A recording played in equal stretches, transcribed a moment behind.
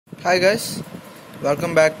Hi guys,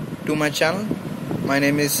 welcome back to my channel. My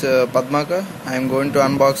name is Padmakar. I am going to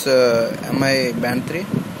unbox MI Band 3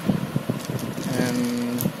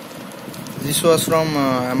 and this was from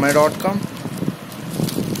mi.com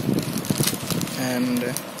and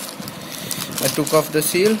I took off the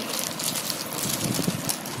seal.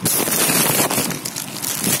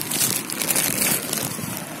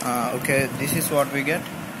 Okay, this is what we get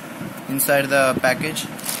inside the package.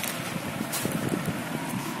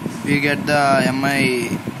 We get the MI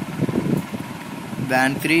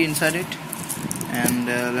Band 3 inside it, and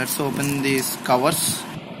let's open these covers.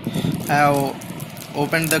 I have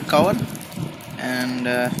opened the cover and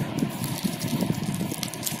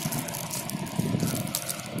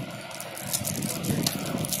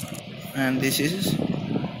this is,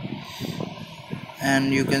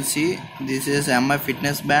 and you can see this is MI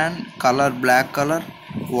fitness band, color black color,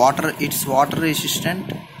 it's water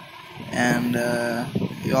resistant, and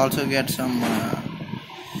you also get some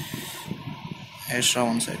extra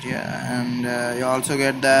one side, and you also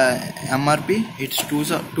get the MRP. It's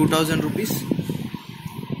 2000 rupees,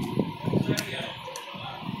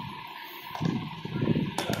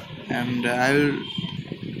 and I will,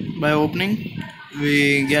 by opening,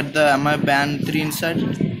 we get the MI Band 3 inside,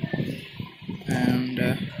 and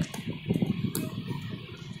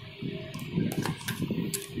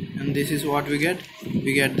this is what we get.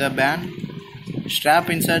 We get the band strap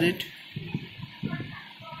inside it.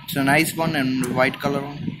 It's a nice one and white color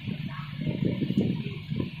one,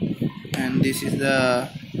 and this is the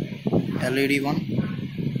LED one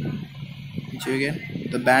which you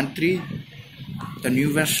get, the Band 3, the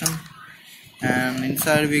new version, and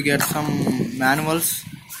inside we get some manuals,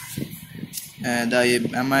 the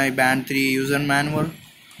MI Band 3 user manual,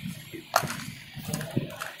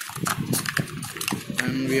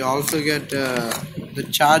 and we also get the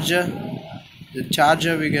charger. The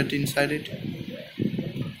charger we get inside it.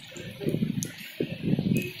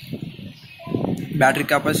 Battery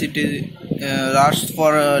capacity lasts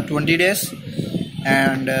for 20 days,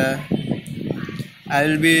 and I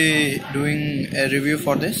will be doing a review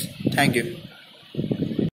for this. Thank you.